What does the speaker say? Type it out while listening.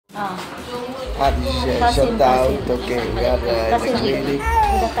Ah. Shut out. Okay, we are really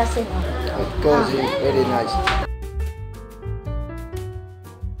Cousin. cozy, very nice.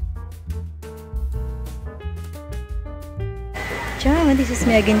 Ciao, this is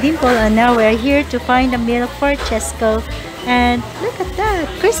me again, Dimple, and now we're here to find the milk for Chesco. And look at that,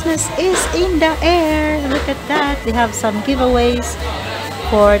 Christmas is in the air. Look at that, we have some giveaways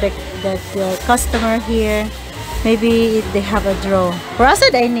for the customer here. Maybe they have a draw. Parasa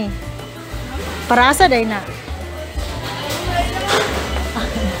day ni? Parasa day na?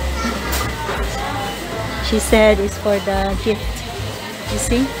 She said it's for the gift. You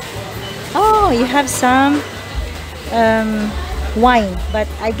see? Oh, you have some wine, but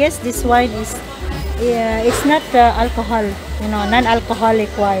I guess this wine is it's not alcohol, you know, non-alcoholic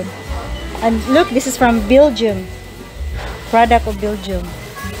wine. And look, this is from Belgium, product of Belgium.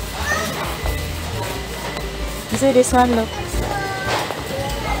 You see this one, look,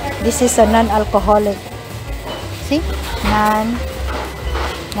 this is a non-alcoholic. See,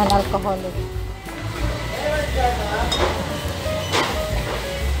 non-alcoholic.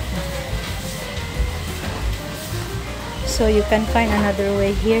 So you can find another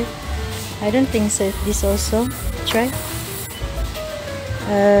way here. I don't think so. This also try.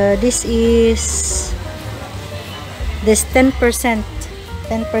 This is this 10%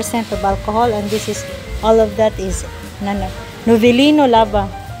 of alcohol, and this is all of that is Novellino Laba.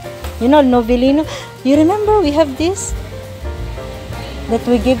 You know Novellino? You remember we have this that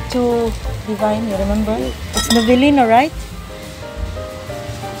we give to Divine? You remember? It's Novellino, right?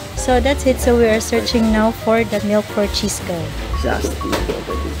 So that's it. So we are searching now for the milk for Chisco.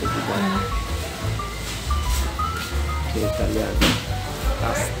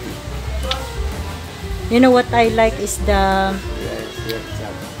 You know what I like is the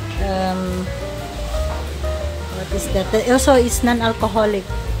what is that? Also, it's non-alcoholic.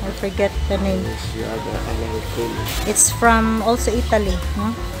 I forget the name. It's from also Italy.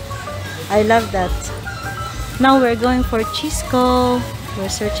 No? I love that. Now we're going for Chisco. We're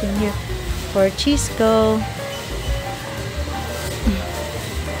searching here for Chisco.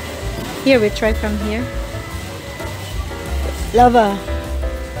 Here, we try from here. Lava.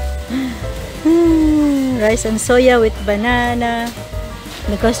 Rice and soya with banana.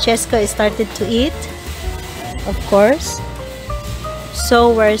 Because Chesco started to eat, of course.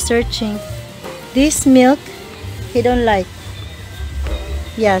 So we're searching. This milk, he don't like.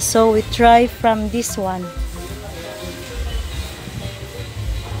 Yeah, so we try from this one.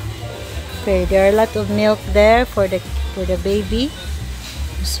 Okay, there are a lot of milk there for the baby.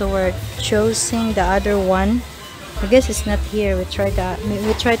 So we're choosing the other one. I guess it's not here. We tried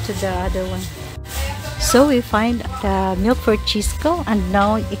to the other one. So we find the milk for Chisco, and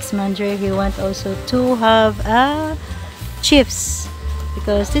now Xmandre, he wants also to have chips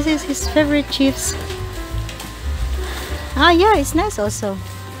because this is his favorite chips. Ah, yeah, it's nice also.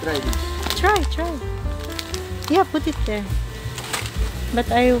 Try. Yeah, put it there. But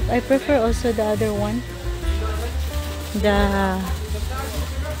I prefer also the other one.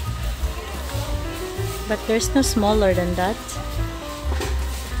 But there's no smaller than that.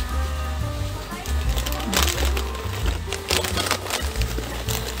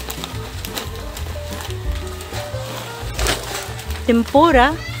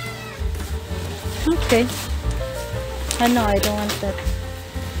 Tempura. Okay. Oh no, I don't want that.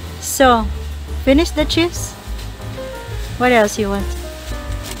 So, finish the chips. What else you want?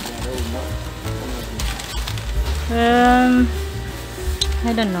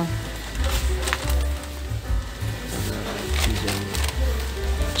 I don't know.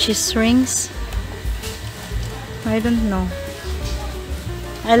 Cheese rings. I don't know.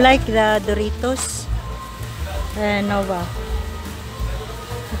 I like the Doritos and Nova.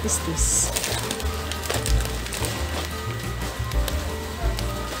 What is this?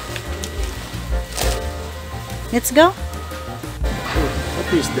 Let's go.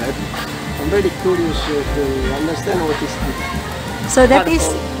 What is that? I'm very curious to understand what is this. So that is,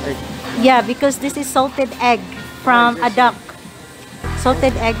 yeah, because this is salted egg from a duck.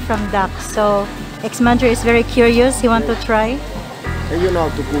 Salted egg from duck. So Xmandre is very curious. He wants to try. And you know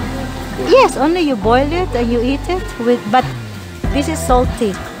how to cook? Yes, only you boil it and you eat it with. But this is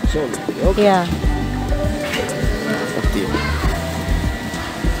salty. Salty. Okay. Yeah.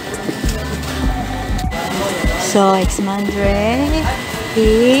 So Xmandre,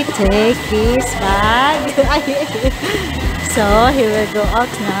 he take his bag. So he will go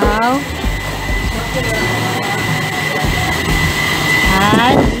out now.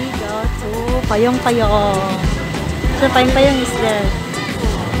 And we go to Payong-Payong. So Payong-Payong is there.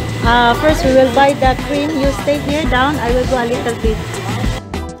 First we will buy the cream. You stay here down. I will go a little bit.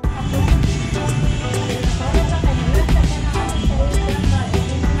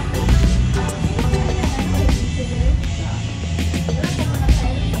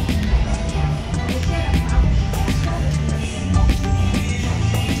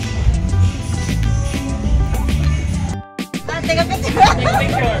 take a picture.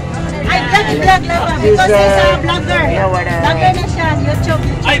 Ay, vlog lang ba? Because he's a vlogger. Vlogger na siya, YouTube.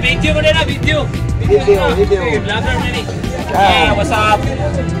 Ay, video mo nila, video. Video. Vlogger na ni. Ah, what's up?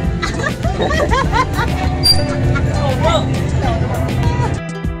 Oh, bro.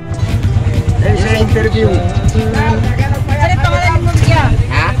 There's an interview. Ano pangalan mo niya?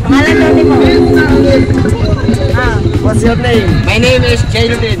 Ha? Pangalan namin mo. What's your name? My name is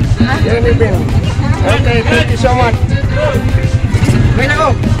Jayludin. Jonathan. Okay, thank you so much. Wait na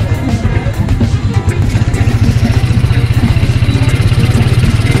go.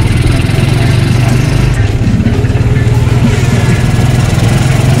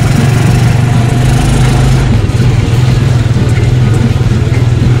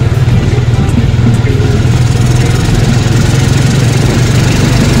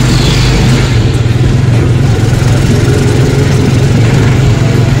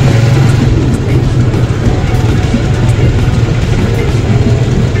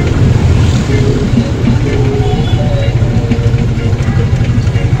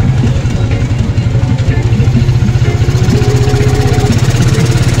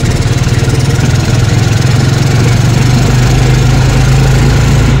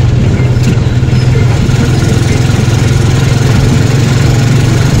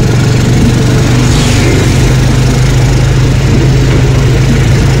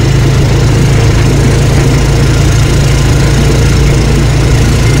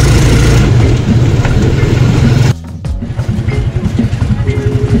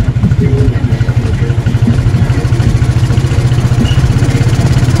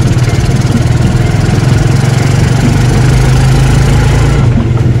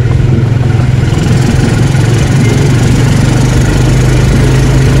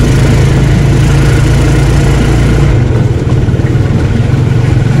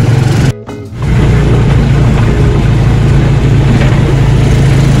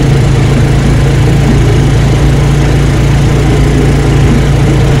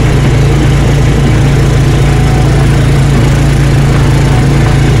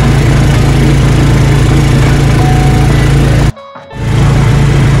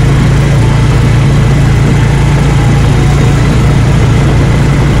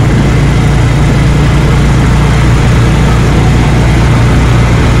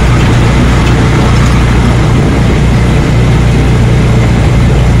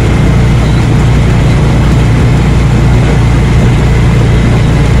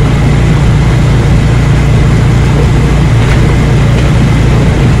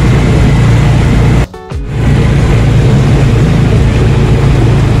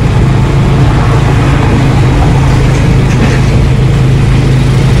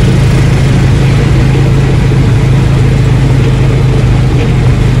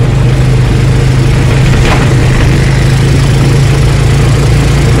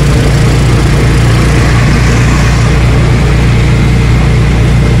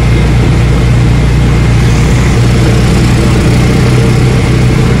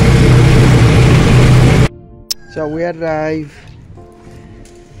 So we arrive.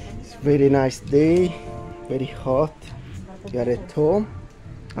 It's very nice day, very hot. We are at home.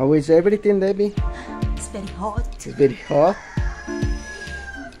 How is everything, Debbie? It's very hot. It's very hot.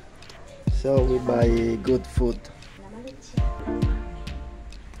 So we buy good food.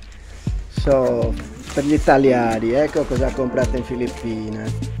 So per gli italiani, ecco cosa ha comprato in Filippine.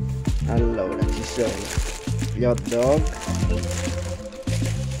 Allora ci sono gli hot dog.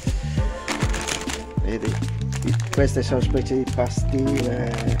 Vedi? Queste sono specie di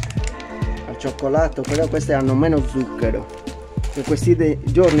pastine al cioccolato, però queste hanno meno zucchero. In questi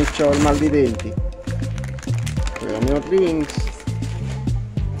giorni ho il mal di denti. Poi onion rings.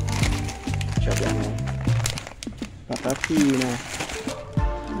 Ci abbiamo patatine.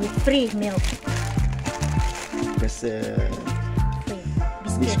 With free milk. Queste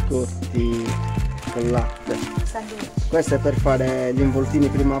Free biscotti con latte. Sandwich. Questo è per fare gli involtini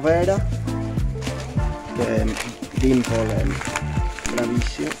primavera, che Dimple è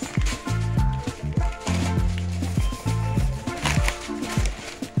bravissimo.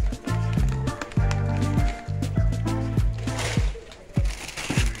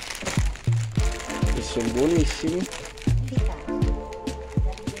 E sono buonissimi.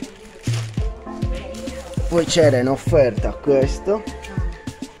 Poi c'era in offerta questo,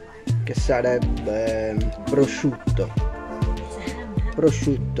 che sarebbe prosciutto,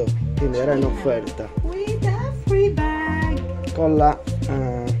 quindi era in offerta With a free bag. con la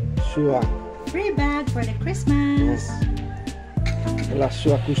sua Free bag for the Christmas. la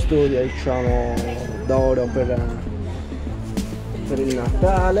sua custodia, diciamo, d'oro per il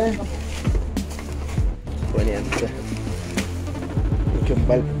Natale. Poi niente, c'è un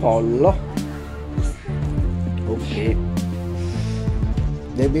bel pollo. Ok.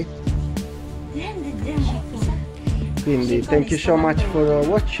 Debbie? Quindi thank you so much for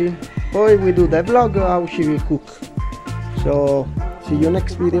watching. Poi we do the vlog how she will cook. So see you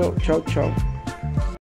next video. Ciao ciao.